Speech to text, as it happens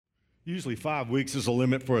Usually 5 weeks is a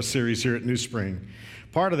limit for a series here at New Spring.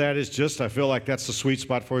 Part of that is just I feel like that's the sweet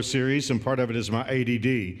spot for a series, and part of it is my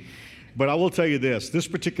ADD. But I will tell you this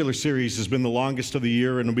particular series has been the longest of the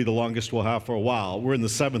year and will be the longest we'll have for a while. We're in the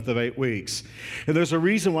 7th of 8 weeks. And there's a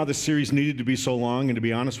reason why the series needed to be so long, and to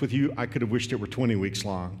be honest with you, I could have wished it were 20 weeks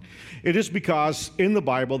long. It is because in the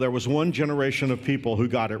Bible there was one generation of people who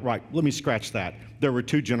got it right. Let me scratch that. There were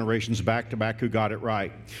 2 generations back to back who got it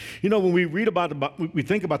right. You know, when we read we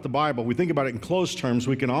think about the Bible, we think about it in closed terms,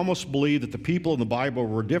 we can almost believe that the people in the Bible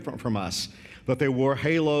were different from us. That they wore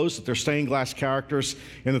halos, that they're stained glass characters,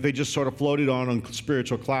 and that they just sort of floated on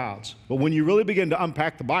spiritual clouds. But when you really begin to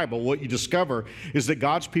unpack the Bible, what you discover is that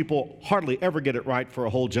God's people hardly ever get it right for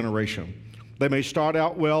a whole generation. They may start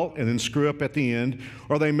out well and then screw up at the end,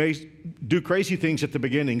 or they may do crazy things at the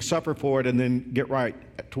beginning, suffer for it, and then get right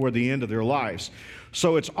toward the end of their lives.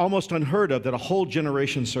 So it's almost unheard of that a whole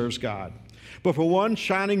generation serves God. But for one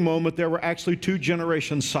shining moment, there were actually 2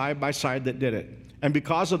 generations side by side that did it. And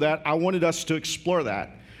because of that, I wanted us to explore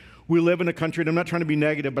that. We live in a country, and I'm not trying to be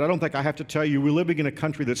negative, but I don't think I have to tell you, we're living in a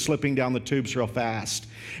country that's slipping down the tubes real fast.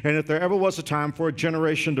 And if there ever was a time for a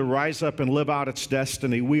generation to rise up and live out its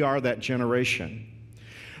destiny, we are that generation.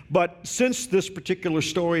 But since this particular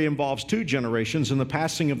story involves 2 generations and the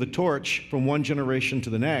passing of the torch from one generation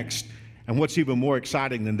to the next, and what's even more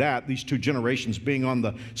exciting than that, these 2 generations being on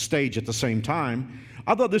the stage at the same time,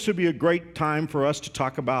 I thought this would be a great time for us to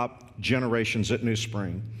talk about generations at New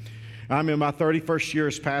Spring. I'm in my 31st year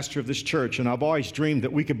as pastor of this church, and I've always dreamed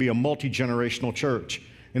that we could be a multi-generational church,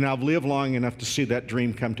 and I've lived long enough to see that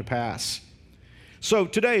dream come to pass. So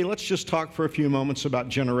today, let's just talk for a few moments about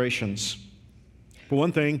generations. For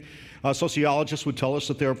one thing, sociologists would tell us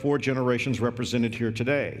that there are 4 generations represented here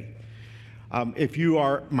today. If you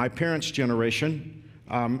are my parents' generation,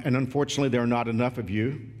 and unfortunately there are not enough of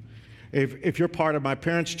you, if you're part of my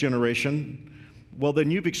parents' generation, well,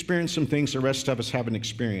 then you've experienced some things the rest of us haven't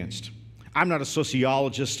experienced. I'm not a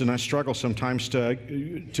sociologist, and I struggle sometimes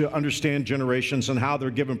to understand generations and how they're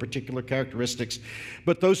given particular characteristics.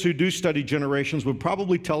 But those who do study generations would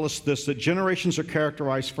probably tell us this, that generations are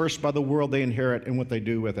characterized first by the world they inherit and what they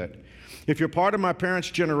do with it. If you're part of my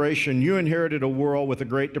parents' generation, you inherited a world with a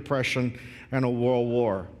Great Depression and a World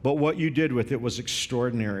War. But what you did with it was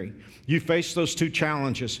extraordinary. You faced those 2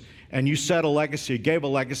 challenges, and you set a legacy, gave a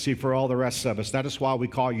legacy for all the rest of us. That is why we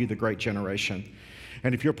call you the Great Generation.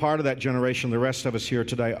 And if you're part of that generation, the rest of us here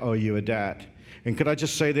today owe you a debt. And could I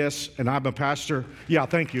just say this, and I'm a pastor. Yeah,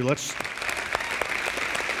 thank you.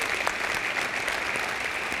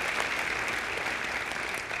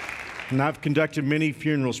 And I've conducted many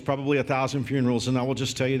funerals, probably 1,000 funerals, and I will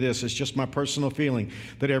just tell you this, it's just my personal feeling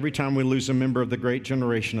that every time we lose a member of the Great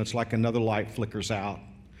Generation, it's like another light flickers out.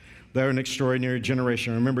 They're an extraordinary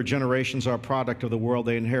generation. Remember, generations are a product of the world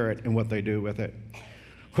they inherit and what they do with it.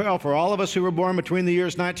 Well, for all of us who were born between the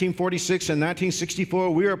years 1946 and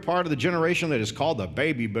 1964, we are part of the generation that is called the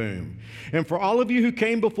baby boom. And for all of you who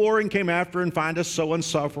came before and came after and find us so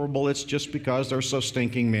insufferable, it's just because there's so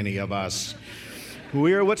stinking many of us.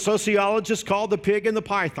 We are what sociologists call the pig and the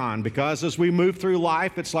python, because as we move through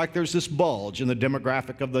life, it's like there's this bulge in the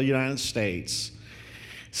demographic of the United States.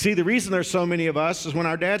 See, the reason there's so many of us is when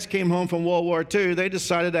our dads came home from World War II, they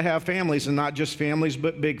decided to have families, and not just families,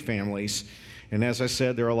 but big families. And as I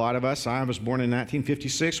said, there are a lot of us. I was born in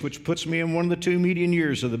 1956, which puts me in one of the 2 median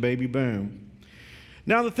years of the baby boom.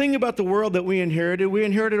 Now, the thing about the world that we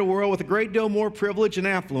inherited a world with a great deal more privilege and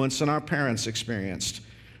affluence than our parents experienced.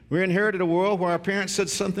 We inherited a world where our parents said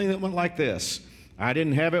something that went like this: I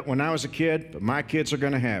didn't have it when I was a kid, but my kids are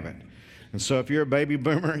going to have it. And so if you're a baby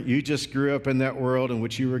boomer, you just grew up in that world in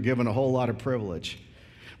which you were given a whole lot of privilege.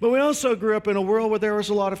 But we also grew up in a world where there was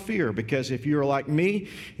a lot of fear, because if you were like me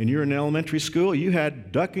and you were in elementary school, you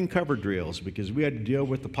had duck and cover drills because we had to deal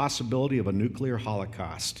with the possibility of a nuclear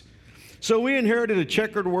holocaust. So we inherited a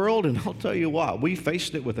checkered world, and I'll tell you what, we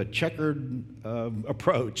faced it with a checkered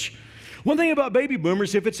approach. One thing about baby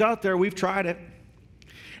boomers, if it's out there, we've tried it.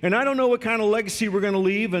 And I don't know what kind of legacy we're going to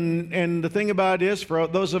leave, and the thing about it is, for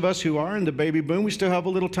those of us who are in the baby boom, we still have a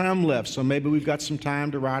little time left, so maybe we've got some time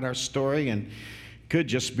to write our story, and it could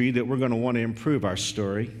just be that we're going to want to improve our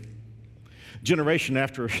story. Generation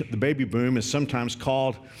after the baby boom is sometimes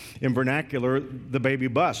called, in vernacular, the baby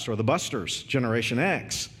bust, or the busters, Generation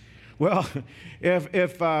X. Well,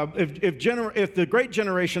 if the Great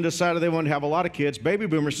Generation decided they wanted to have a lot of kids, baby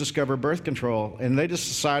boomers discovered birth control, and they just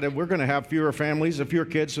decided we're going to have fewer families, fewer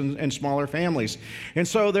kids, and smaller families. And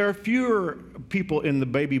so there are fewer people in the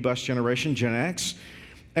baby bust generation, Gen X.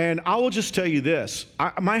 And I will just tell you this,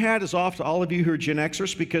 my hat is off to all of you who are Gen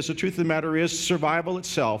Xers, because the truth of the matter is survival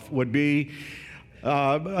itself would be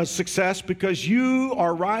a success because you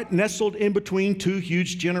are right nestled in between two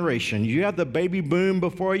huge generations. You have the baby boom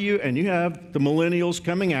before you, and you have the millennials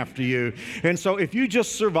coming after you. And so if you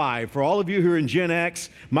just survive, for all of you who are in Gen X,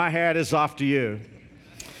 my hat is off to you.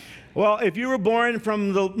 Well, if you were born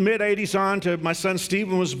from the mid-'80s on to my son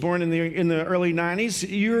Stephen was born in the early '90s,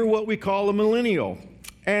 you're what we call a millennial.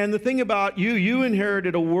 And the thing about you, you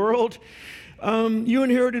inherited a world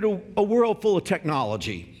full of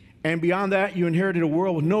technology. And beyond that, you inherited a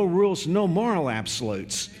world with no rules, no moral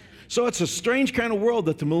absolutes. So it's a strange kind of world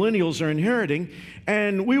that the millennials are inheriting.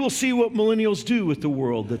 And we will see what millennials do with the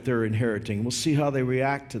world that they're inheriting. We'll see how they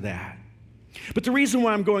react to that. But the reason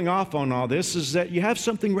why I'm going off on all this is that you have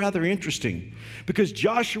something rather interesting. Because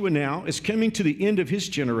Joshua now is coming to the end of his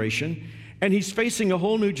generation, and he's facing a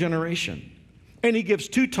whole new generation. And he gives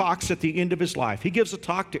two talks at the end of his life. He gives a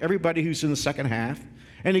talk to everybody who's in the second half,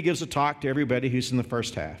 and he gives a talk to everybody who's in the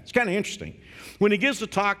first half. It's kind of interesting. When he gives a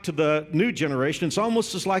talk to the new generation, it's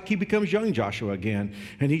almost as like he becomes young Joshua again,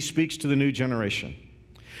 and he speaks to the new generation.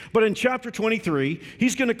 But in chapter 23,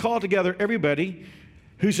 he's going to call together everybody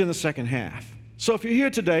who's in the second half. So if you're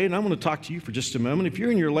here today, and I'm going to talk to you for just a moment, if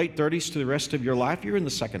you're in your late 30s to the rest of your life, you're in the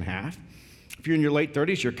second half. If you're in your late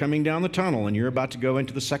 30s, you're coming down the tunnel, and you're about to go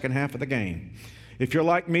into the second half of the game. If you're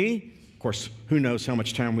like me, of course, who knows how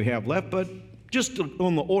much time we have left, but just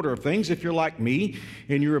on the order of things, if you're like me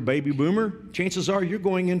and you're a baby boomer, chances are you're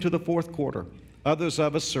going into the fourth quarter. Others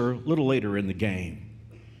of us are a little later in the game.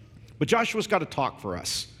 But Joshua's got a talk for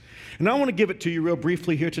us. And I want to give it to you real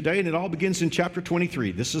briefly here today, and it all begins in chapter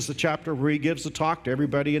 23. This is the chapter where he gives the talk to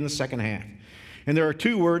everybody in the second half. And there are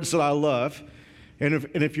two words that I love, and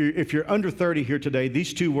if you're under 30 here today,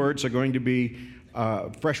 these two words are going to be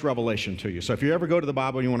fresh revelation to you. So if you ever go to the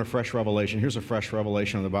Bible and you want a fresh revelation, here's a fresh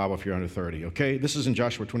revelation of the Bible if you're under 30, okay? This is in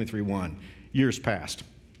Joshua 23:1. Years passed.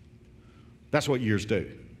 That's what years do.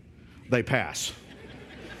 They pass.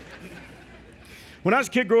 When I was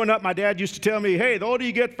a kid growing up, my dad used to tell me, hey, the older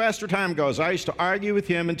you get, faster time goes. I used to argue with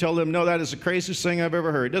him and tell him, no, that is the craziest thing I've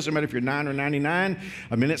ever heard. It doesn't matter if you're 9 or 99,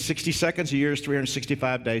 a minute, 60 seconds, a year is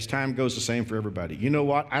 365 days. Time goes the same for everybody. You know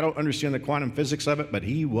what? I don't understand the quantum physics of it, but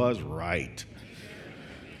he was right.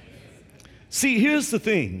 See, here's the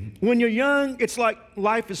thing. When you're young, it's like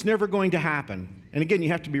life is never going to happen. And again, you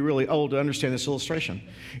have to be really old to understand this illustration.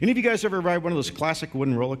 Any of you guys ever ride one of those classic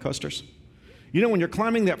wooden roller coasters? You know, when you're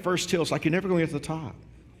climbing that first hill, it's like you're never going to get to the top.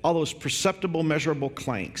 All those perceptible, measurable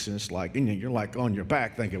clanks. And it's like, you're like on your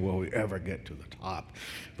back thinking, will we ever get to the top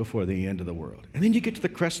before the end of the world? And then you get to the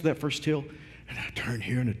crest of that first hill, and I turn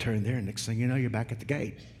here and I turn there, and next thing you know, you're back at the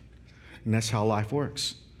gate. And that's how life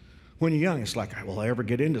works. When you're young, it's like, will I ever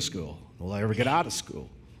get into school? Will I ever get out of school?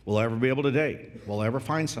 Will I ever be able to date? Will I ever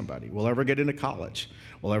find somebody? Will I ever get into college?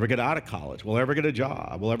 Will I ever get out of college? Will I ever get a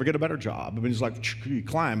job? Will I ever get a better job? I mean, it's like you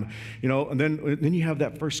climb, and then you have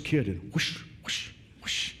that first kid, and whoosh, whoosh,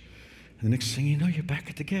 whoosh. And the next thing you know, you're back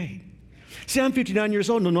at the gate. See, I'm 59 years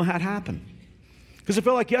old and don't know how it happened. Because I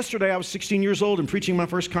felt like yesterday I was 16 years old and preaching my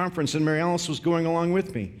first conference, and Mary Alice was going along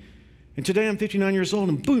with me. And today I'm 59 years old,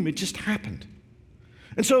 and boom, it just happened.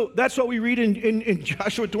 And so that's what we read in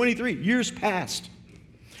Joshua 23. Years passed.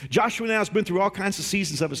 Joshua now has been through all kinds of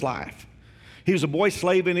seasons of his life. He was a boy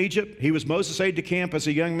slave in Egypt. He was Moses' aide-de-camp as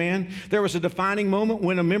a young man. There was a defining moment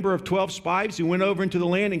when a member of 12 spies who went over into the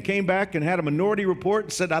land and came back and had a minority report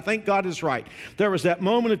and said, I think God is right. There was that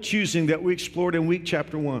moment of choosing that we explored in week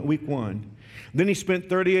 1. Then he spent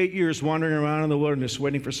 38 years wandering around in the wilderness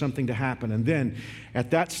waiting for something to happen. And then at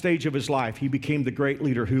that stage of his life, he became the great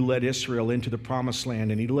leader who led Israel into the promised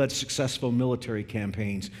land, and he led successful military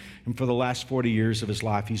campaigns. And for the last 40 years of his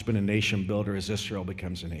life, he's been a nation builder as Israel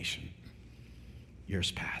becomes a nation.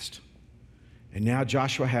 Years passed. And now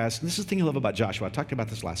Joshua has, this is the thing I love about Joshua. I talked about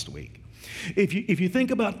this last week. If you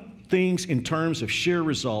think about things in terms of sheer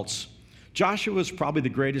results, Joshua is probably the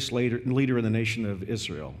greatest leader in the nation of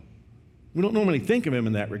Israel. We don't normally think of him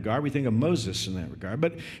in that regard. We think of Moses in that regard.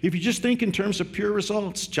 But if you just think in terms of pure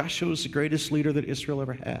results, Joshua is the greatest leader that Israel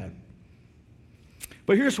ever had.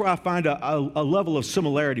 But here's where I find a level of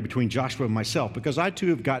similarity between Joshua and myself, because I too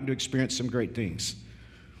have gotten to experience some great things.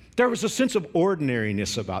 There was a sense of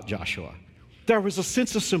ordinariness about Joshua. There was a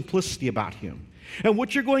sense of simplicity about him. And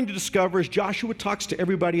what you're going to discover is Joshua talks to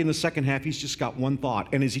everybody in the second half, he's just got one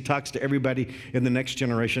thought. And as he talks to everybody in the next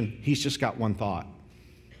generation, he's just got one thought.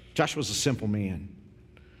 Joshua's a simple man.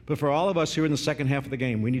 But for all of us who are in the second half of the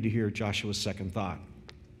game, we need to hear Joshua's second thought.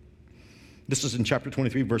 This is in chapter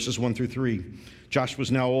 23, verses 1 through 3.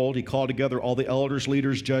 Joshua's now old. He called together all the elders,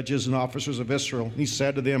 leaders, judges, and officers of Israel. He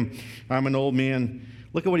said to them, I'm an old man.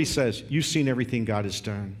 Look at what he says. You've seen everything God has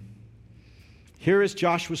done. Here is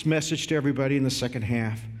Joshua's message to everybody in the second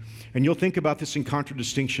half. And you'll think about this in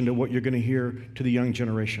contradistinction to what you're going to hear to the young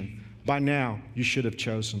generation. By now, you should have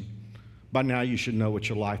chosen. By now, you should know what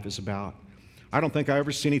your life is about. I don't think I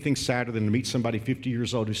ever see anything sadder than to meet somebody 50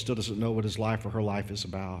 years old who still doesn't know what his life or her life is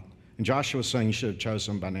about. And Joshua's saying you should have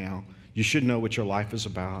chosen by now. You should know what your life is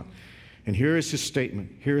about. And here is his statement.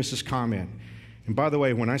 Here is his comment. And by the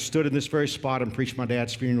way, when I stood in this very spot and preached my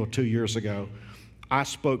dad's funeral 2 years ago, I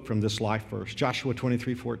spoke from this life verse, Joshua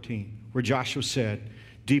 23:14, where Joshua said,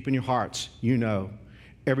 deep in your hearts, you know,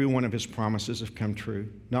 every one of his promises have come true.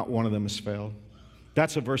 Not one of them has failed.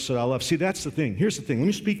 That's a verse that I love. See, that's the thing. Here's the thing. Let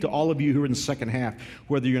me speak to all of you who are in the second half,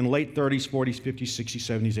 whether you're in late 30s, 40s, 50s,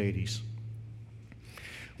 60s, 70s, 80s.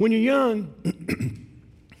 When you're young,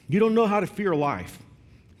 you don't know how to fear life.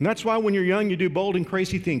 And that's why when you're young, you do bold and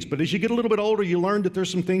crazy things. But as you get a little bit older, you learn that there's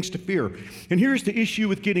some things to fear. And here's the issue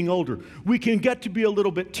with getting older. We can get to be a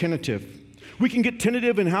little bit tentative. We can get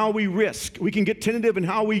tentative in how we risk. We can get tentative in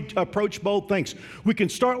how we approach bold things. We can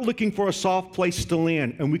start looking for a soft place to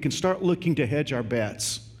land, and we can start looking to hedge our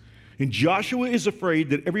bets. And Joshua is afraid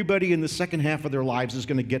that everybody in the second half of their lives is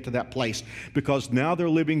going to get to that place because now they're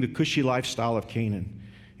living the cushy lifestyle of Canaan.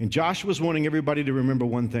 And Joshua's wanting everybody to remember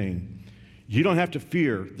one thing. You don't have to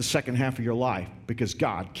fear the second half of your life because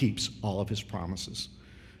God keeps all of his promises.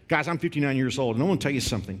 Guys, I'm 59 years old, and I want to tell you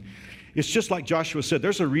something. It's just like Joshua said.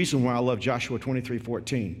 There's a reason why I love Joshua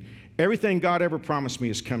 23:14. Everything God ever promised me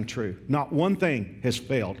has come true. Not one thing has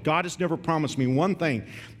failed. God has never promised me one thing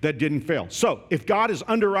that didn't fail. So if God is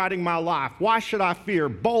underwriting my life, why should I fear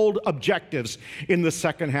bold objectives in the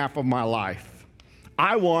second half of my life?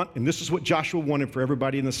 I want, and this is what Joshua wanted for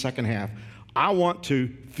everybody in the second half, I want to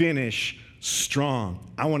finish strong.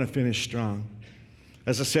 I want to finish strong.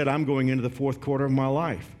 As I said, I'm going into the fourth quarter of my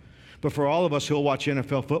life. But for all of us who will watch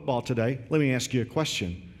NFL football today, let me ask you a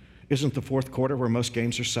question. Isn't the fourth quarter where most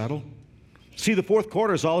games are settled? See, the fourth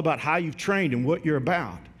quarter is all about how you've trained and what you're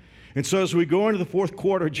about. And so as we go into the fourth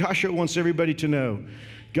quarter, Joshua wants everybody to know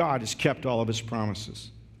God has kept all of his promises.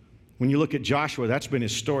 When you look at Joshua, that's been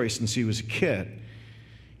his story since he was a kid.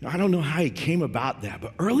 I don't know how he came about that,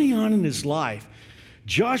 but early on in his life,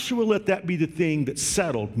 Joshua let that be the thing that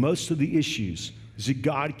settled most of the issues, is that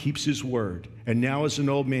God keeps his word. And now as an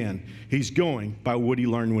old man, he's going by what he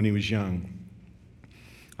learned when he was young.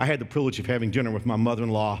 I had the privilege of having dinner with my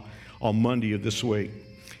mother-in-law on Monday of this week.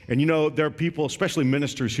 And you know, there are people, especially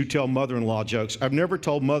ministers, who tell mother-in-law jokes. I've never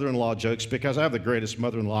told mother-in-law jokes because I have the greatest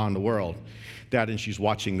mother-in-law in the world. Dad, and she's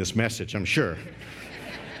watching this message, I'm sure.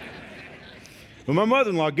 But my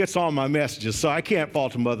mother-in-law gets all my messages, so I can't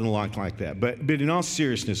fault a mother-in-law like that. But in all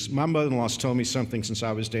seriousness, my mother-in-law's told me something since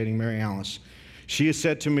I was dating Mary Alice. She has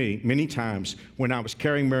said to me many times, when I was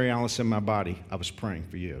carrying Mary Alice in my body, I was praying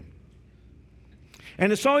for you.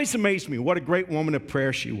 And it's always amazed me what a great woman of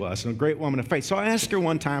prayer she was and a great woman of faith. So I asked her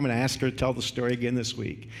one time, and I asked her to tell the story again this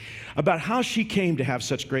week, about how she came to have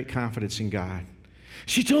such great confidence in God.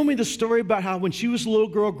 She told me the story about how when she was a little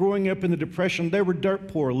girl growing up in the Depression, they were dirt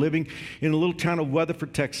poor, living in a little town of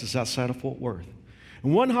Weatherford, Texas, outside of Fort Worth.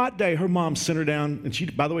 And one hot day, her mom sent her down, and she,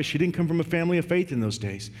 by the way, she didn't come from a family of faith in those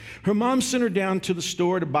days. Her mom sent her down to the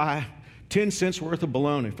store to buy 10 cents worth of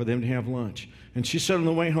bologna for them to have lunch. And she said on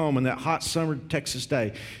the way home, on that hot summer Texas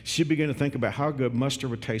day, she began to think about how good mustard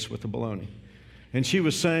would taste with the bologna. And she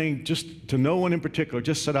was saying, just to no one in particular,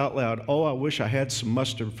 just said out loud, "Oh, I wish I had some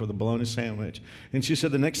mustard for the bologna sandwich." And she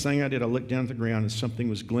said, the next thing I did, I looked down at the ground and something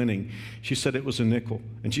was glinting. She said it was a nickel.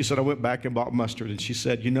 And she said, I went back and bought mustard. And she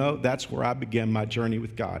said, you know, that's where I began my journey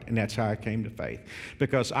with God. And that's how I came to faith.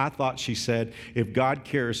 Because I thought, she said, if God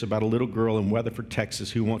cares about a little girl in Weatherford,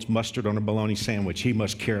 Texas who wants mustard on a bologna sandwich, he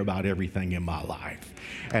must care about everything in my life.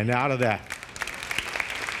 And out of that,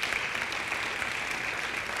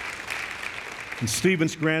 and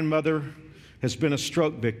Stephen's grandmother has been a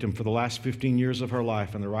stroke victim for the last 15 years of her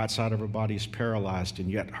life, and the right side of her body is paralyzed, and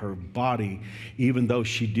yet her body, even though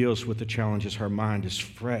she deals with the challenges, her mind is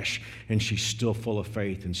fresh, and she's still full of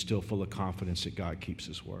faith and still full of confidence that God keeps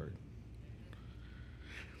his word.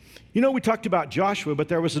 You know, we talked about Joshua, but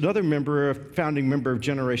there was another member, a founding member of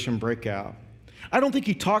Generation Breakout. I don't think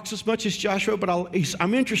he talks as much as Joshua, but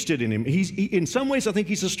I'm interested in him. In some ways, I think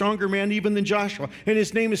he's a stronger man even than Joshua, and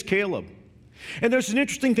his name is Caleb. And there's an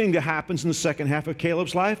interesting thing that happens in the second half of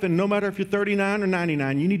Caleb's life, and no matter if you're 39 or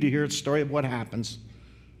 99, you need to hear the story of what happens.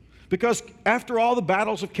 Because after all the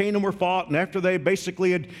battles of Canaan were fought and after they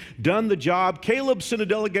basically had done the job, Caleb sent a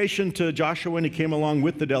delegation to Joshua and he came along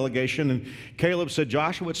with the delegation. And Caleb said,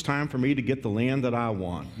 Joshua, it's time for me to get the land that I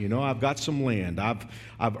want. You know, I've got some land. I've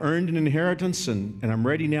earned an inheritance and I'm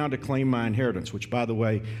ready now to claim my inheritance, which, by the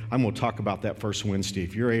way, I'm going to talk about that first Wednesday.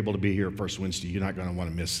 If you're able to be here first Wednesday, you're not going to want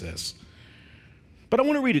to miss this. But I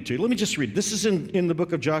want to read it to you. Let me just read it. This is in the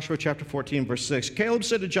book of Joshua, chapter 14, verse 6. Caleb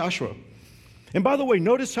said to Joshua, and by the way,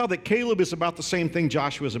 notice how that Caleb is about the same thing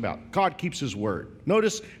Joshua is about. God keeps his word.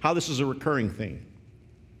 Notice how this is a recurring theme.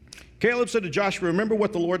 Caleb said to Joshua, remember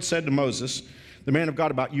what the Lord said to Moses, the man of God,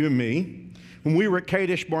 about you and me, when we were at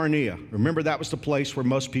Kadesh Barnea. Remember, that was the place where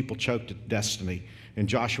most people choked at destiny, and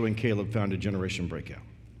Joshua and Caleb found a generation breakout.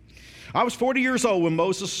 I was 40 years old when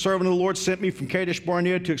Moses, servant of the Lord, sent me from Kadesh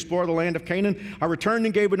Barnea to explore the land of Canaan. I returned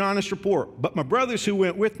and gave an honest report. But my brothers who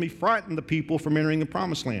went with me frightened the people from entering the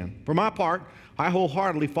promised land. For my part, I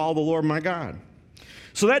wholeheartedly follow the Lord my God.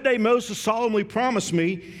 So that day Moses solemnly promised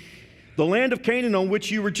me, the land of Canaan on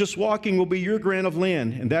which you were just walking will be your grant of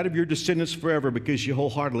land, and that of your descendants forever, because you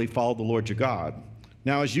wholeheartedly follow the Lord your God.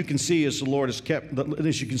 Now, as you can see, the Lord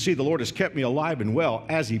has kept me alive and well,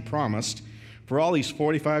 as he promised, for all these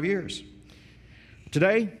 45 years.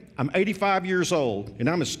 Today, I'm 85 years old, and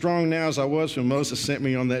I'm as strong now as I was when Moses sent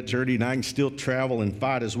me on that journey, and I can still travel and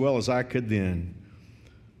fight as well as I could then.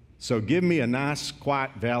 So give me a nice,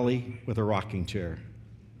 quiet valley with a rocking chair.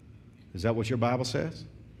 Is that what your Bible says?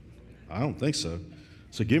 I don't think so.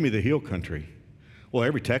 So give me the hill country. Well,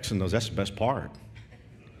 every Texan knows that's the best part.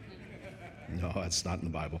 No, that's not in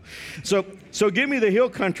the Bible. So give me the hill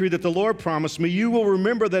country that the Lord promised me. You will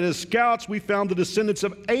remember that as scouts we found the descendants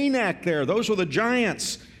of Anak there. Those were the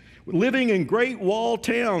giants living in great walled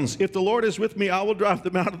towns. If the Lord is with me, I will drive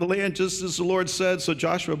them out of the land, just as the Lord said. So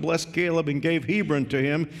Joshua blessed Caleb and gave Hebron to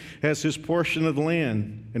him as his portion of the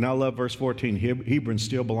land. And I love verse 14. Hebron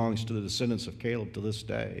still belongs to the descendants of Caleb to this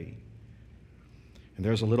day. And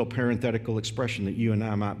there's a little parenthetical expression that you and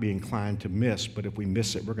I might be inclined to miss, but if we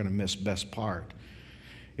miss it, we're going to miss best part.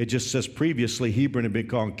 It just says previously Hebron had been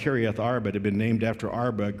called Kiriath Arba. It had been named after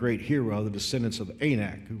Arba, a great hero of the descendants of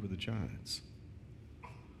Anak, who were the giants.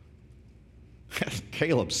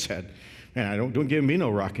 Caleb said, man, don't give me no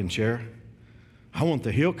rocking chair. I want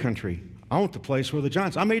the hill country. I want the place where the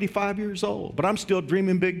giants. I'm 85 years old, but I'm still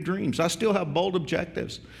dreaming big dreams. I still have bold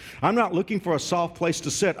objectives. I'm not looking for a soft place to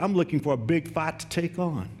sit. I'm looking for a big fight to take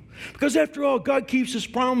on. Because after all, God keeps his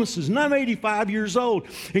promises, and I'm 85 years old,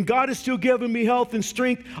 and God is still giving me health and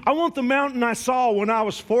strength. I want the mountain I saw when I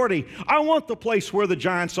was 40. I want the place where the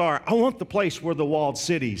giants are. I want the place where the walled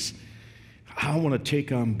cities. I want to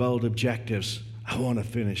take on bold objectives. I want to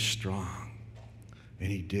finish strong. And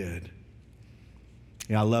he did.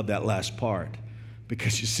 And I love that last part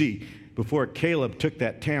because you see, before Caleb took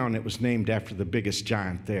that town, it was named after the biggest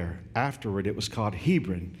giant there. Afterward, it was called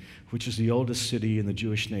Hebron, which is the oldest city in the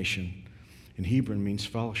Jewish nation. And Hebron means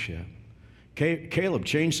fellowship. Caleb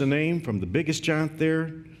changed the name from the biggest giant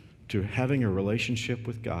there to having a relationship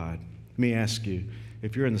with God. Let me ask you,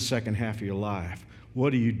 if you're in the second half of your life,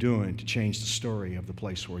 what are you doing to change the story of the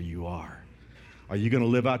place where you are? Are you going to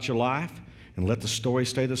live out your life and let the story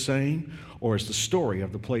stay the same? Or is the story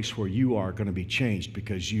of the place where you are going to be changed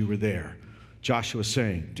because you were there? Joshua is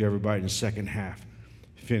saying to everybody in the second half,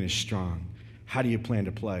 finish strong. How do you plan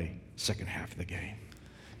to play second half of the game?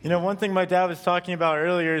 You know, one thing my dad was talking about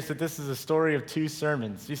earlier is that this is a story of two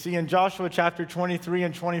sermons. You see, in Joshua chapter 23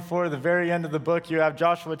 and 24, the very end of the book, you have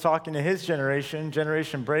Joshua talking to his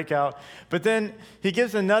generation breakout. But then he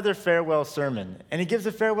gives another farewell sermon. And he gives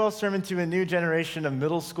a farewell sermon to a new generation of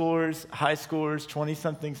middle schoolers, high schoolers,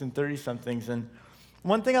 20-somethings and 30-somethings. And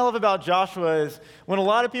one thing I love about Joshua is when a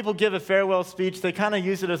lot of people give a farewell speech, they kind of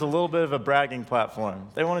use it as a little bit of a bragging platform.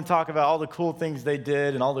 They want to talk about all the cool things they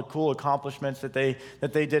did and all the cool accomplishments that they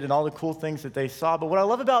did and all the cool things that they saw. But what I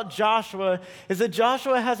love about Joshua is that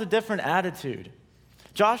Joshua has a different attitude.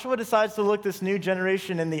 Joshua decides to look this new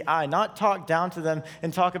generation in the eye, not talk down to them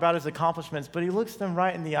and talk about his accomplishments, but he looks them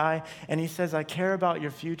right in the eye and he says, I care about your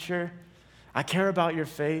future, I care about your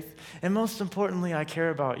faith, and most importantly, I care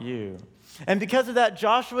about you. And because of that,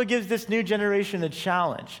 Joshua gives this new generation a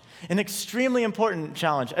challenge, an extremely important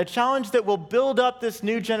challenge, a challenge that will build up this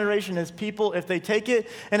new generation as people if they take it,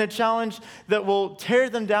 and a challenge that will tear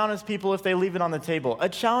them down as people if they leave it on the table, a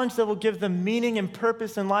challenge that will give them meaning and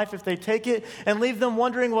purpose in life if they take it, and leave them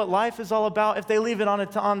wondering what life is all about if they leave it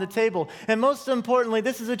on the table. And most importantly,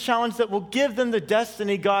 this is a challenge that will give them the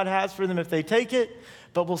destiny God has for them if they take it,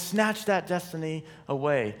 but will snatch that destiny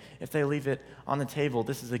away if they leave it on the table.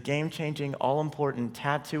 This is a game-changing, all-important,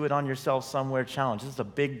 tattoo it on yourself somewhere challenge. This is a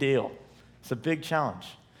big deal. It's a big challenge.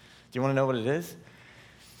 you want to know what it is?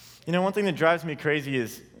 One thing that drives me crazy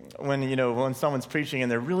is when someone's preaching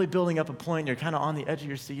and they're really building up a point, and you're kind of on the edge of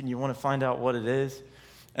your seat and you want to find out what it is,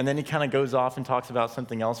 and then he kind of goes off and talks about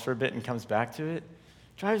something else for a bit and comes back to it.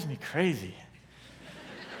 It drives me crazy.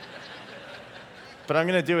 But I'm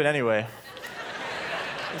going to do it anyway.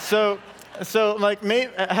 So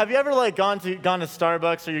have you ever gone to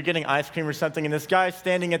Starbucks, or you're getting ice cream or something, and this guy's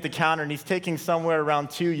standing at the counter and he's taking somewhere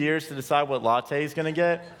around 2 years to decide what latte he's going to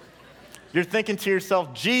get? You're thinking to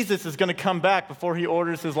yourself, Jesus is going to come back before he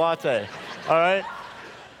orders his latte, all right?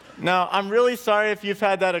 Now, I'm really sorry if you've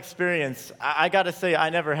had that experience. I got to say, I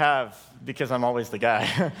never have, because I'm always the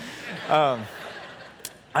guy.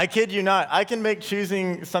 I kid you not. I can make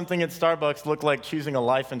choosing something at Starbucks look like choosing a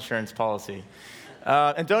life insurance policy.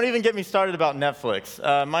 And don't even get me started about Netflix.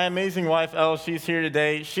 My amazing wife, Elle, she's here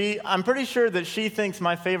today. I'm pretty sure that she thinks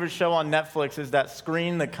my favorite show on Netflix is that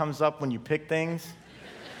screen that comes up when you pick things.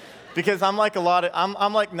 Because I'm like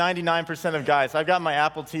 99% of guys. I've got my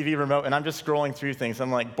Apple TV remote, and I'm just scrolling through things.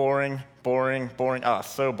 I'm like, boring, boring, boring. Oh,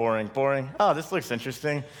 so boring, boring. Oh, this looks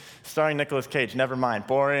interesting. Starring Nicolas Cage. Never mind.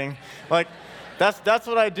 Boring. That's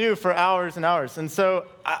what I do for hours and hours. And so,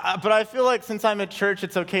 but I feel like since I'm at church,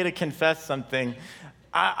 it's okay to confess something.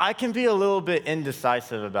 I can be a little bit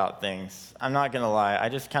indecisive about things. I'm not going to lie. I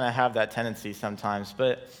just kind of have that tendency sometimes.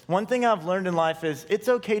 But one thing I've learned in life is it's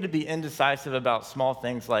okay to be indecisive about small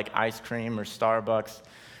things like ice cream or Starbucks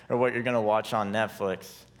or what you're going to watch on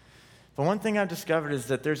Netflix. But one thing I've discovered is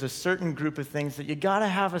that there's a certain group of things that you got to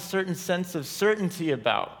have a certain sense of certainty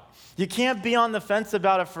about. You can't be on the fence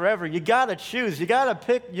about it forever. You got to choose. You got to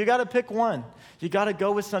pick one. You got to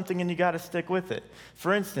go with something and you got to stick with it.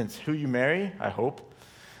 For instance, who you marry, I hope.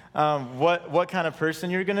 What kind of person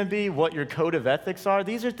you're going to be, what your code of ethics are.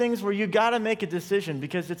 These are things where you got to make a decision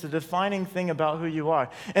because it's a defining thing about who you are.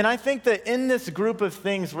 And I think that in this group of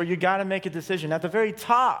things where you got to make a decision, at the very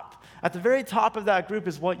top of that group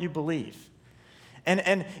is what you believe.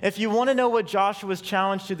 And if you want to know what Joshua's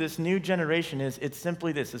challenge to this new generation is, it's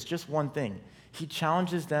simply this. It's just one thing. He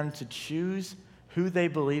challenges them to choose who they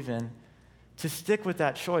believe in, to stick with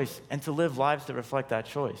that choice, and to live lives that reflect that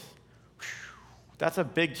choice. That's a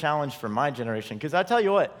big challenge for my generation, because I tell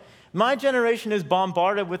you what, my generation is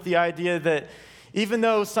bombarded with the idea that even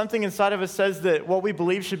though something inside of us says that what we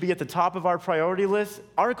believe should be at the top of our priority list,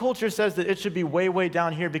 our culture says that it should be way, way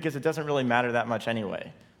down here because it doesn't really matter that much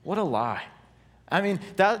anyway. What a lie. I mean,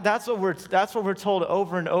 that's what we're told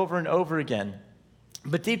over and over and over again.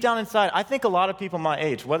 But deep down inside, I think a lot of people my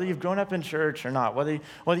age, whether you've grown up in church or not, whether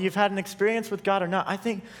you've had an experience with God or not, I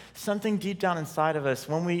think something deep down inside of us,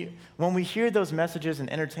 when we hear those messages in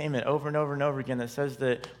entertainment over and over and over again that says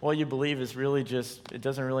that what you believe is really just, it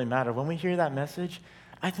doesn't really matter. When we hear that message,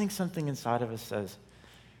 I think something inside of us says,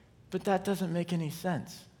 but that doesn't make any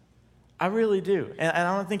sense. I really do. And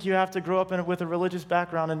I don't think you have to grow up with a religious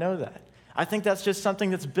background to know that. I think that's just something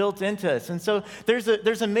that's built into us. And so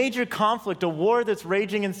there's a major conflict, a war that's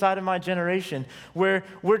raging inside of my generation where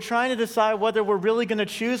we're trying to decide whether we're really going to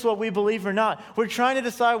choose what we believe or not. We're trying to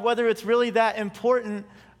decide whether it's really that important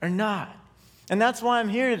or not. And that's why I'm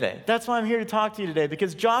here today. That's why I'm here to talk to you today,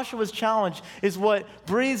 because Joshua's challenge is what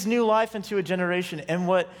breathes new life into a generation and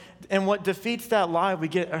what defeats that lie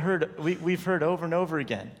we've heard over and over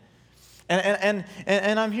again. And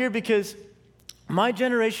I'm here because my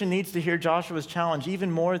generation needs to hear Joshua's challenge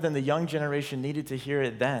even more than the young generation needed to hear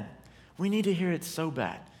it then. We need to hear it so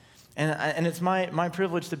bad. And it's my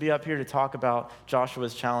privilege to be up here to talk about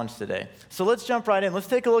Joshua's challenge today. So let's jump right in. Let's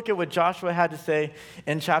take a look at what Joshua had to say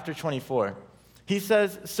in chapter 24. He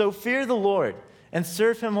says, "So fear the Lord and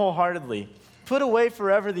serve him wholeheartedly. Put away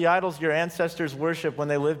forever the idols your ancestors worshiped when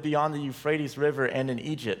they lived beyond the Euphrates River and in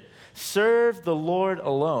Egypt. Serve the Lord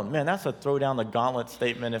alone." Man, that's a throw down the gauntlet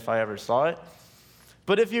statement if I ever saw it.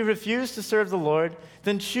 "But if you refuse to serve the Lord,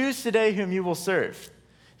 then choose today whom you will serve."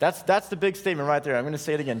 That's the big statement right there. I'm going to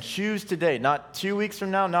say it again. Choose today, not 2 weeks from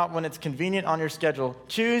now, not when it's convenient on your schedule.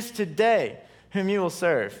 Choose today whom you will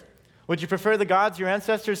serve. Would you prefer the gods your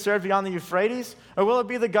ancestors served beyond the Euphrates? Or will it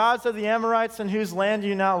be the gods of the Amorites in whose land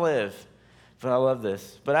you now live? But I love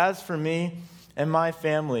this. "But as for me and my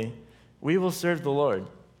family, we will serve the Lord."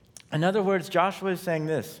 In other words, Joshua is saying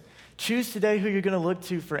this. Choose today who you're going to look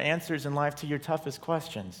to for answers in life to your toughest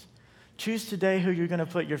questions. Choose today who you're going to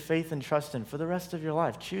put your faith and trust in for the rest of your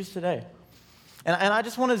life. Choose today. And I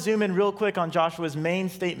just want to zoom in real quick on Joshua's main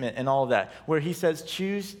statement and all of that, where he says,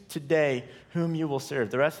 choose today whom you will serve.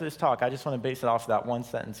 The rest of this talk, I just want to base it off of that one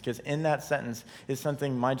sentence, because in that sentence is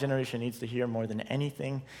something my generation needs to hear more than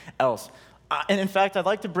anything else. And in fact, I'd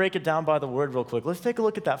like to break it down by the word real quick. Let's take a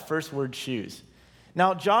look at that first word, choose.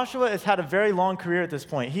 Now, Joshua has had a very long career at this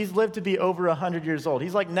point. He's lived to be over 100 years old.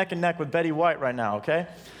 He's like neck and neck with Betty White right now, okay?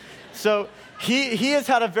 So he has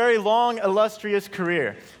had a very long, illustrious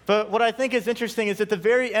career. But what I think is interesting is at the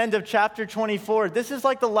very end of chapter 24, this is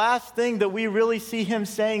like the last thing that we really see him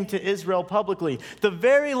saying to Israel publicly. The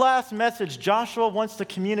very last message Joshua wants to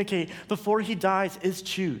communicate before he dies is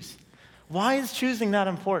choose. Why is choosing that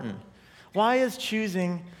important? Why is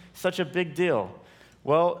choosing such a big deal?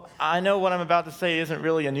 Well, I know what I'm about to say isn't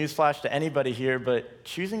really a newsflash to anybody here, but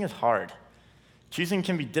choosing is hard. Choosing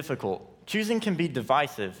can be difficult. Choosing can be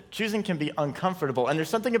divisive. Choosing can be uncomfortable. And there's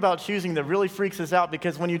something about choosing that really freaks us out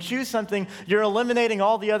because when you choose something, you're eliminating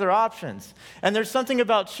all the other options. And there's something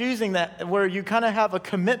about choosing that where you kind of have a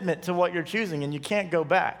commitment to what you're choosing and you can't go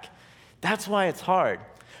back. That's why it's hard.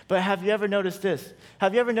 But have you ever noticed this?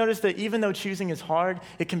 Have you ever noticed that even though choosing is hard,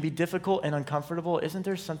 it can be difficult and uncomfortable? Isn't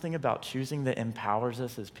there something about choosing that empowers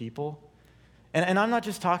us as people? And I'm not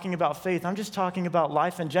just talking about faith, I'm just talking about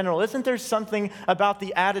life in general. Isn't there something about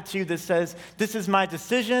the attitude that says, this is my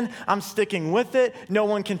decision, I'm sticking with it, no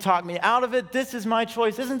one can talk me out of it, this is my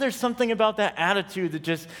choice? Isn't there something about that attitude that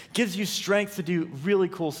just gives you strength to do really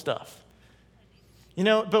cool stuff? You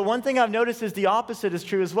know, but one thing I've noticed is the opposite is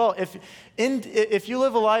true as well. If you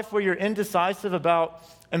live a life where you're indecisive about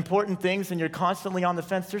important things and you're constantly on the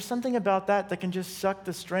fence, there's something about that can just suck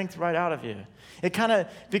the strength right out of you. It kind of,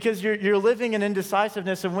 because you're living in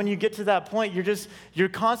indecisiveness, and when you get to that point, you're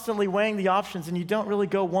constantly weighing the options and you don't really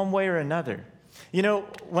go one way or another. You know,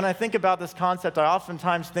 when I think about this concept, I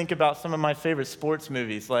oftentimes think about some of my favorite sports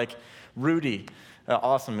movies like Rudy.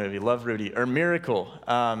 Awesome movie, love Rudy, or Miracle,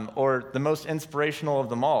 or the most inspirational of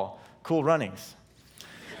them all, Cool Runnings.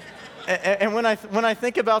 And when I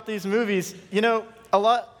think about these movies, you know,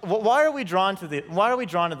 why are we drawn to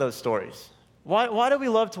those stories? Why do we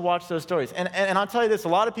love to watch those stories? And I'll tell you this, a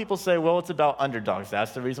lot of people say, well, it's about underdogs.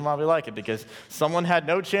 That's the reason why we like it, because someone had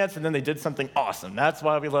no chance and then they did something awesome. That's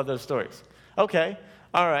why we love those stories. Okay,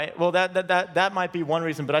 all right, well, that might be one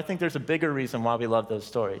reason, but I think there's a bigger reason why we love those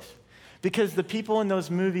stories. Because the people in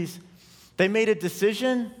those movies, they made a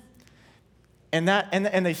decision, and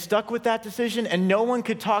they stuck with that decision, and no one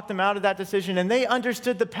could talk them out of that decision, and they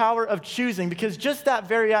understood the power of choosing, because just that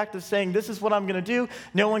very act of saying, this is what I'm going to do,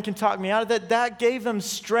 no one can talk me out of that gave them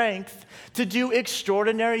strength to do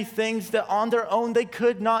extraordinary things that on their own they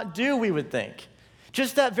could not do, we would think.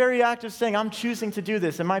 Just that very act of saying, I'm choosing to do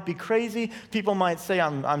this. It might be crazy. People might say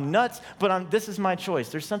I'm nuts, but this is my choice.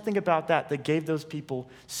 There's something about that gave those people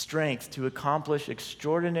strength to accomplish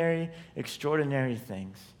extraordinary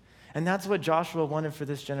things. And that's what Joshua wanted for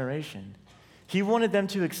this generation. He wanted them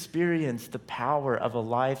to experience the power of a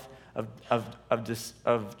life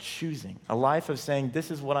of choosing, a life of saying,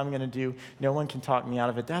 this is what I'm going to do. No one can talk me out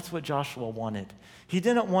of it. That's what Joshua wanted. He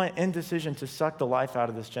didn't want indecision to suck the life out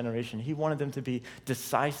of this generation. He wanted them to be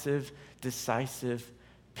decisive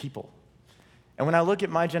people. And when I look at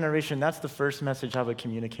my generation, that's the first message I would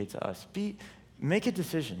communicate to us. Make a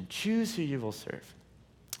decision. Choose who you will serve.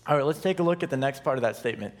 All right, let's take a look at the next part of that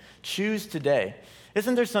statement. Choose today.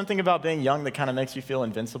 Isn't there something about being young that kind of makes you feel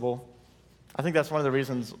invincible? I think that's one of the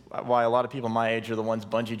reasons why a lot of people my age are the ones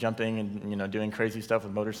bungee jumping and doing crazy stuff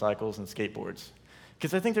with motorcycles and skateboards.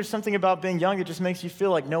 Because I think there's something about being young that just makes you feel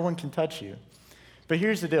like no one can touch you. But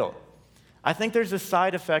here's the deal. I think there's a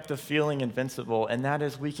side effect of feeling invincible, and that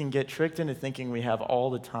is we can get tricked into thinking we have all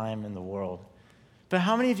the time in the world. But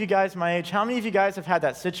how many of you guys my age, how many of you guys have had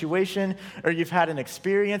that situation, or you've had an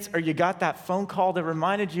experience, or you got that phone call that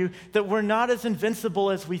reminded you that we're not as invincible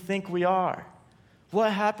as we think we are?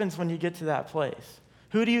 What happens when you get to that place?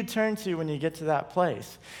 Who do you turn to when you get to that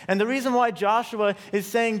place? And the reason why Joshua is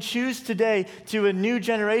saying choose today to a new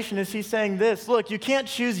generation is he's saying this. Look, you can't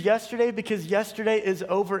choose yesterday because yesterday is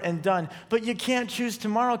over and done. But you can't choose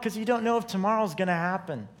tomorrow because you don't know if tomorrow's going to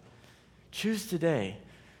happen. Choose today.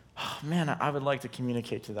 Oh, man, I would like to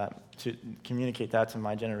communicate that to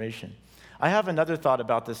my generation. I have another thought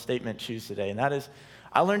about this statement, choose today, and that is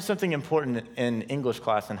I learned something important in English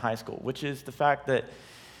class in high school, which is the fact that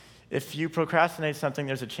if you procrastinate something,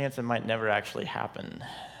 there's a chance it might never actually happen.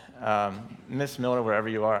 Miss Miller, wherever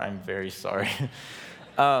you are, I'm very sorry.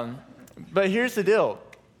 But here's the deal.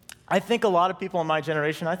 I think a lot of people in my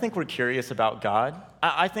generation, I think we're curious about God.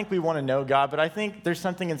 I think we want to know God, but I think there's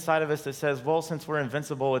something inside of us that says, well, since we're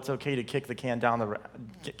invincible, it's okay to kick the can down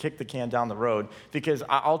the road because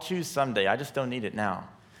I'll choose someday. I just don't need it now.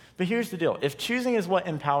 But here's the deal. If choosing is what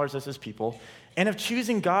empowers us as people, and if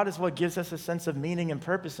choosing God is what gives us a sense of meaning and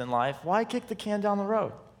purpose in life, why kick the can down the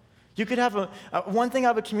road? You could have one thing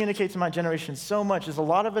I would communicate to my generation so much is a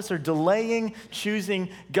lot of us are delaying choosing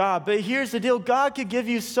God. But here's the deal. God could give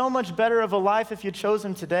you so much better of a life if you chose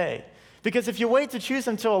him today. Because if you wait to choose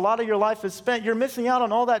him until a lot of your life is spent, you're missing out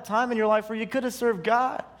on all that time in your life where you could have served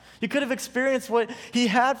God. You could have experienced what he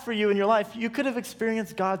had for you in your life. You could have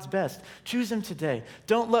experienced God's best. Choose him today.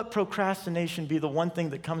 Don't let procrastination be the one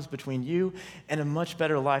thing that comes between you and a much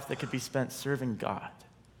better life that could be spent serving God.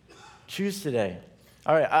 Choose today.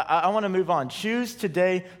 All right, I want to move on. Choose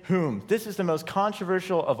today whom? This is the most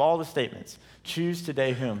controversial of all the statements. Choose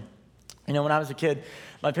today whom? You know, when I was a kid,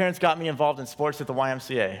 my parents got me involved in sports at the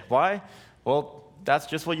YMCA. Why? Well, that's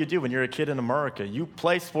just what you do when you're a kid in America. You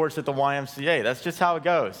play sports at the YMCA. That's just how it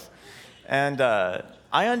goes. And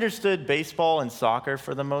I understood baseball and soccer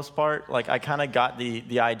for the most part. Like, I kind of got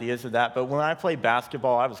the ideas of that. But when I played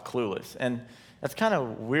basketball, I was clueless. And that's kind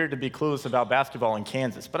of weird to be clueless about basketball in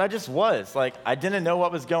Kansas, but I just was. Like, I didn't know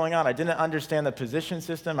what was going on. I didn't understand the position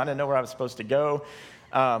system. I didn't know where I was supposed to go.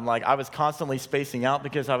 I was constantly spacing out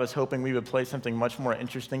because I was hoping we would play something much more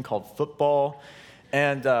interesting called football.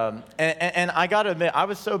 And I got to admit, I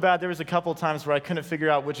was so bad, there was a couple of times where I couldn't figure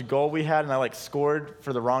out which goal we had, and I, scored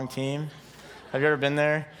for the wrong team. Have you ever been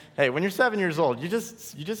there? Hey, when you're 7 years old, you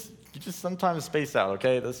just sometimes space out,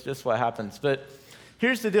 okay? That's just what happens. But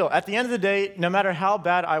here's the deal. At the end of the day, no matter how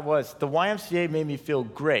bad I was, the YMCA made me feel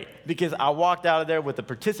great because I walked out of there with a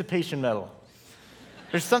participation medal.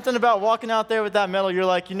 There's something about walking out there with that medal, you're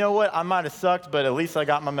like, you know what, I might have sucked, but at least I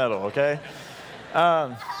got my medal, okay?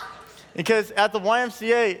 Because at the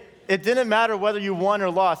YMCA, it didn't matter whether you won or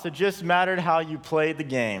lost. It just mattered how you played the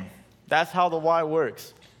game. That's how the Y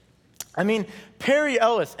works. I mean, Perry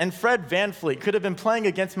Ellis and Fred VanVleet could have been playing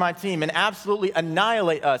against my team and absolutely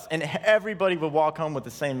annihilate us, and everybody would walk home with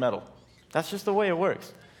the same medal. That's just the way it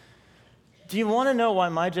works. Do you want to know why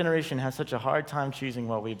my generation has such a hard time choosing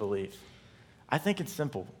what we believe? I think it's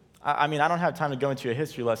simple. I mean, I don't have time to go into a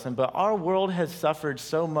history lesson, but our world has suffered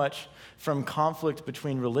so much from conflict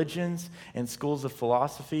between religions and schools of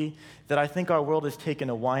philosophy that I think our world has taken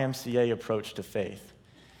a YMCA approach to faith.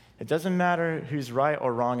 It doesn't matter who's right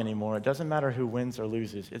or wrong anymore. It doesn't matter who wins or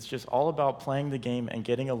loses. It's just all about playing the game and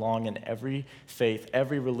getting along, and every faith,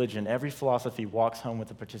 every religion, every philosophy walks home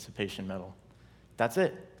with a participation medal. That's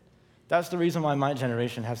it. That's the reason why my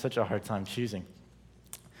generation has such a hard time choosing.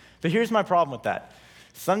 But here's my problem with that.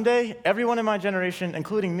 Someday, everyone in my generation,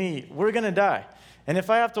 including me, we're going to die. And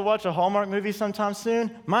if I have to watch a Hallmark movie sometime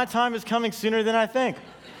soon, my time is coming sooner than I think.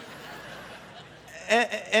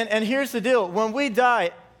 And here's the deal. When we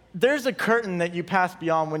die, there's a curtain that you pass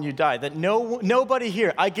beyond when you die that nobody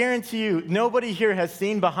here, I guarantee you, nobody here has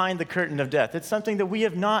seen behind the curtain of death. It's something that we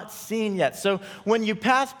have not seen yet. So when you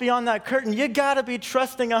pass beyond that curtain, you got to be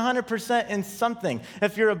trusting 100% in something.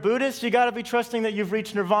 If you're a Buddhist, you got to be trusting that you've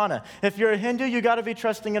reached nirvana. If you're a Hindu, you got to be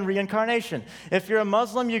trusting in reincarnation. If you're a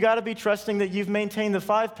Muslim, you got to be trusting that you've maintained the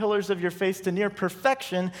 5 pillars of your faith to near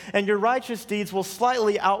perfection, and your righteous deeds will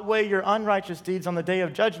slightly outweigh your unrighteous deeds on the day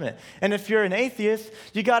of judgment. And if you're an atheist,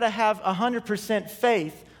 you got to have 100%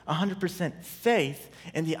 faith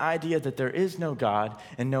in the idea that there is no God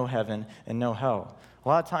and no heaven and no hell. A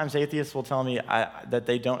lot of times atheists will tell me that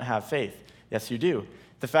they don't have faith. Yes, you do.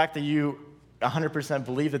 The fact that you 100%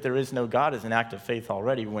 believe that there is no God is an act of faith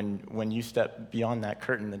already when you step beyond that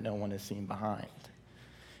curtain that no one has seen behind.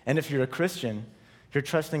 And if you're a Christian, you're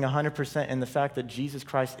trusting 100% in the fact that Jesus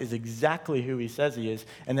Christ is exactly who he says he is,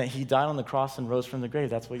 and that he died on the cross and rose from the grave.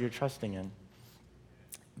 That's what you're trusting in.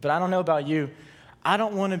 But I don't know about you. I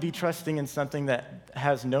don't want to be trusting in something that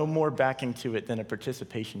has no more backing to it than a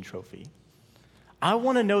participation trophy. I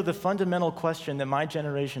want to know the fundamental question that my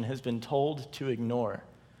generation has been told to ignore.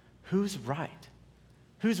 Who's right?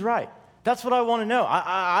 Who's right? That's what I want to know.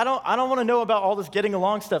 I don't want to know about all this getting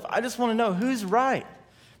along stuff. I just want to know who's right.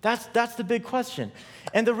 That's the big question.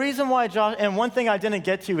 And the reason why and one thing I didn't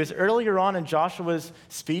get to is earlier on in Joshua's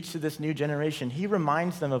speech to this new generation, he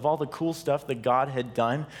reminds them of all the cool stuff that God had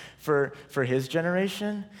done for his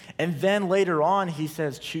generation. And then later on, he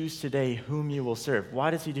says, choose today whom you will serve. Why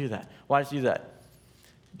does he do that? Why does he do that?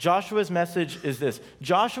 Joshua's message is this.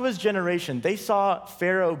 Joshua's generation, they saw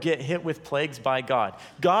Pharaoh get hit with plagues by God.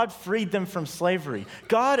 God freed them from slavery.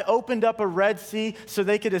 God opened up a Red Sea so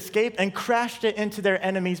they could escape and crashed it into their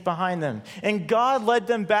enemies behind them. And God led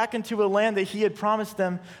them back into a land that he had promised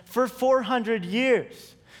them for 400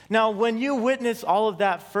 years. Now, when you witness all of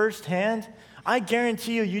that firsthand, I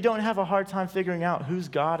guarantee you don't have a hard time figuring out who's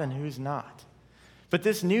God and who's not. But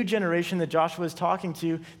this new generation that Joshua is talking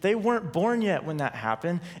to, they weren't born yet when that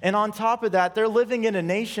happened. And on top of that, they're living in a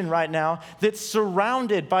nation right now that's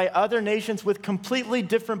surrounded by other nations with completely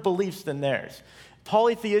different beliefs than theirs.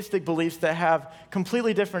 polytheistic beliefs that have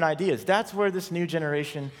completely different ideas. That's where this new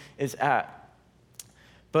generation is at.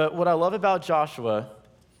 But what I love about Joshua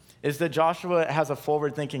is that Joshua has a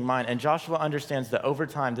forward-thinking mind, and Joshua understands that over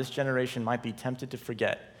time, this generation might be tempted to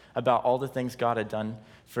forget about all the things God had done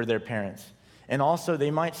for their parents. And also,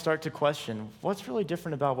 they might start to question, what's really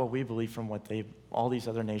different about what we believe from what all these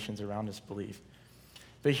other nations around us believe?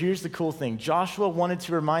 But here's the cool thing. Joshua wanted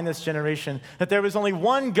to remind this generation that there was only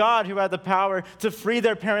one God who had the power to free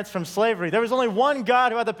their parents from slavery. There was only one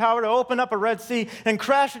God who had the power to open up a Red Sea and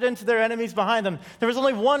crash it into their enemies behind them. There was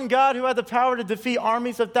only one God who had the power to defeat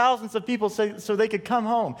armies of thousands of people so they could come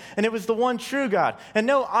home. And it was the one true God. And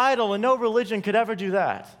no idol and no religion could ever do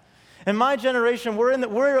that. In my generation,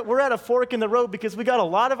 we're at a fork in the road because we got a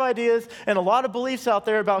lot of ideas and a lot of beliefs out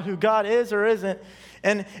there about who God is or isn't.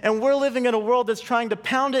 And we're living in a world that's trying to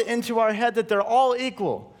pound it into our head that they're all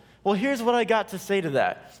equal. Well, here's what I got to say to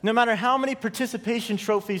that. No matter how many participation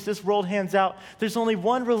trophies this world hands out, there's only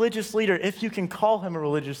one religious leader, if you can call him a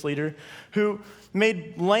religious leader, who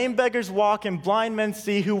made lame beggars walk and blind men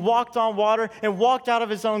see, who walked on water and walked out of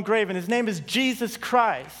his own grave, and his name is Jesus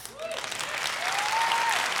Christ.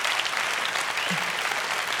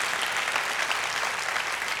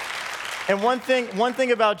 And one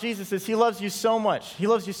thing about Jesus is he loves you so much. He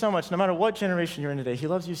loves you so much, no matter what generation you're in today. He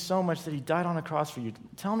loves you so much that he died on a cross for you.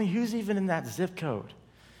 Tell me, who's even in that zip code?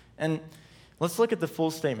 And let's look at the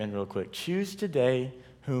full statement real quick. Choose today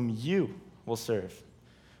whom you will serve.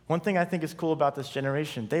 One thing I think is cool about this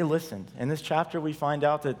generation, they listened. In this chapter, we find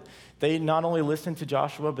out that they not only listened to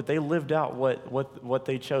Joshua, but they lived out what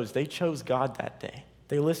they chose. They chose God that day.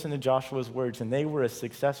 They listened to Joshua's words, and they were a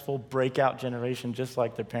successful breakout generation just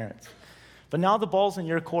like their parents. But now the ball's in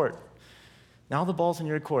your court. Now the ball's in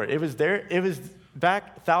your court. It was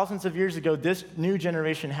back thousands of years ago, this new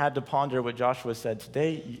generation had to ponder what Joshua said.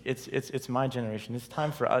 Today, it's my generation. It's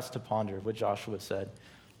time for us to ponder what Joshua said.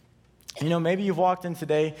 You know, maybe you've walked in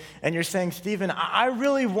today and you're saying, Stephen, I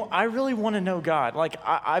really want to know God. Like,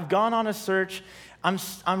 I've gone on a search.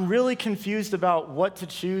 I'm really confused about what to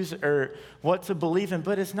choose or what to believe in,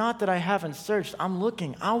 but it's not that I haven't searched. I'm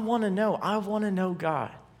looking. I want to know. I want to know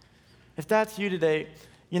God. If that's you today,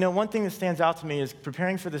 you know, one thing that stands out to me is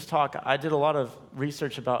preparing for this talk, I did a lot of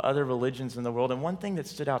research about other religions in the world, and one thing that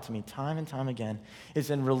stood out to me time and time again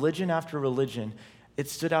is in religion after religion, it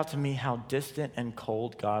stood out to me how distant and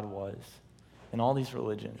cold God was in all these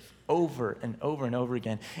religions, over and over and over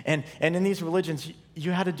again. And in these religions,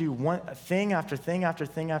 you had to do one thing after thing after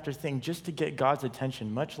thing after thing just to get God's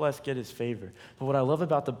attention, much less get his favor. But what I love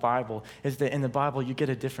about the Bible is that in the Bible, you get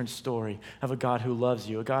a different story of a God who loves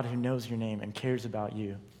you, a God who knows your name and cares about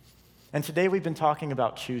you. And today we've been talking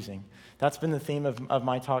about choosing. That's been the theme of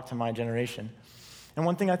my talk to my generation. And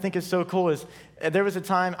one thing I think is so cool is there was a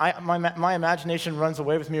time, my imagination runs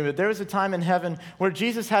away with me, but there was a time in heaven where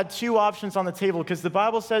Jesus had two options on the table, because the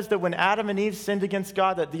Bible says that when Adam and Eve sinned against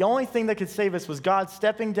God, that the only thing that could save us was God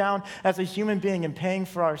stepping down as a human being and paying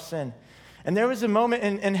for our sin. And there was a moment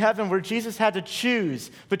in heaven where Jesus had to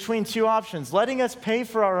choose between two options, letting us pay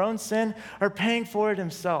for our own sin or paying for it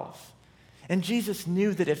himself. And Jesus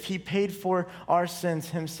knew that if he paid for our sins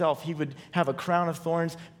himself, he would have a crown of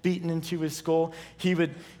thorns beaten into his skull. He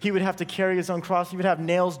would have to carry his own cross. He would have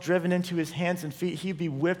nails driven into his hands and feet. He'd be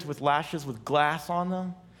whipped with lashes with glass on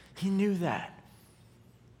them. He knew that.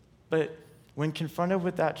 But when confronted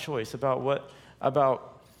with that choice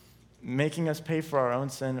about making us pay for our own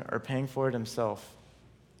sin or paying for it himself,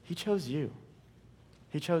 he chose you.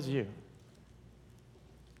 He chose you.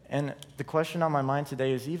 And the question on my mind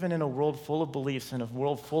today is, even in a world full of beliefs and a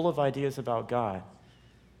world full of ideas about God,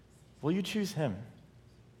 will you choose him?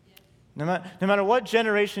 No matter what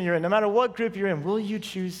generation you're in, no matter what group you're in, will you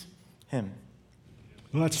choose him?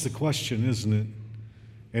 Well, that's the question, isn't it?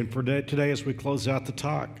 And for today, as we close out the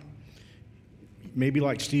talk, maybe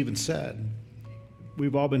like Stephen said,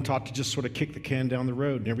 we've all been taught to just sort of kick the can down the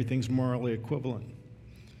road and everything's morally equivalent.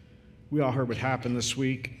 We all heard what happened this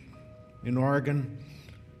week in Oregon.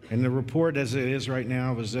 And the report as it is right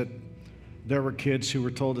now is that there were kids who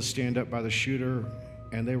were told to stand up by the shooter,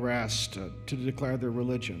 and they were asked to declare their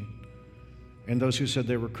religion. And those who said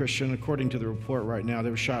they were Christian, according to the report right now, they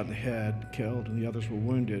were shot in the head, killed, and the others were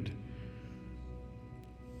wounded.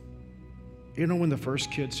 You know, when the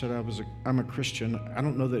first kid said, I'm a Christian, I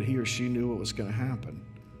don't know that he or she knew what was going to happen.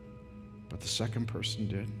 But the second person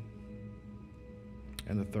did.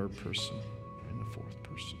 And the third person, and the fourth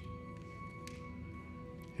person.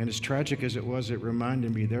 And as tragic as it was, it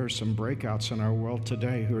reminded me there are some breakouts in our world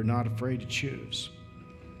today who are not afraid to choose.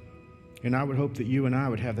 And I would hope that you and I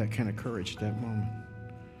would have that kind of courage at that moment.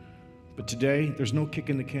 But today, there's no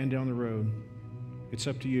kicking the can down the road. It's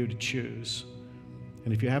up to you to choose.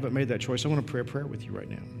 And if you haven't made that choice, I want to pray a prayer with you right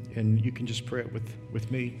now. And you can just pray it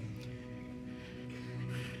with me.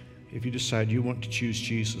 If you decide you want to choose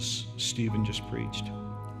Jesus, Stephen just preached.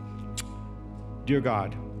 Dear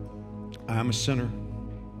God, I'm a sinner,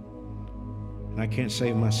 and I can't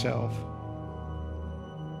save myself.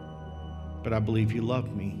 But I believe you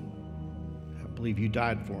love me. I believe you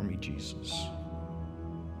died for me, Jesus.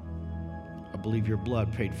 I believe your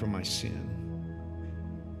blood paid for my sin.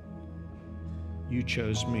 You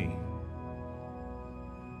chose me.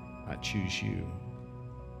 I choose you.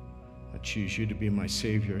 I choose you to be my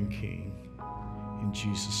Savior and King. In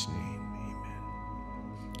Jesus' name,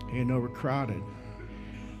 amen. Hey, I know we're crowded,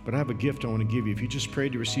 but I have a gift I want to give you. If you just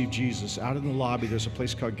prayed to receive Jesus, out in the lobby, there's a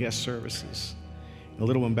place called Guest Services. A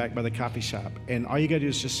little one back by the coffee shop. And all you got to do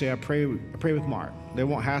is just say, I pray with Mark. They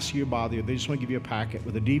won't hassle you or bother you. They just want to give you a packet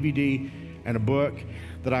with a DVD and a book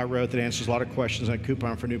that I wrote that answers a lot of questions and a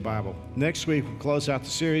coupon for a new Bible. Next week, we'll close out the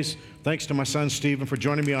series. Thanks to my son, Stephen, for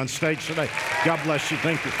joining me on stage today. God bless you.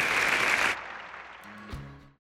 Thank you.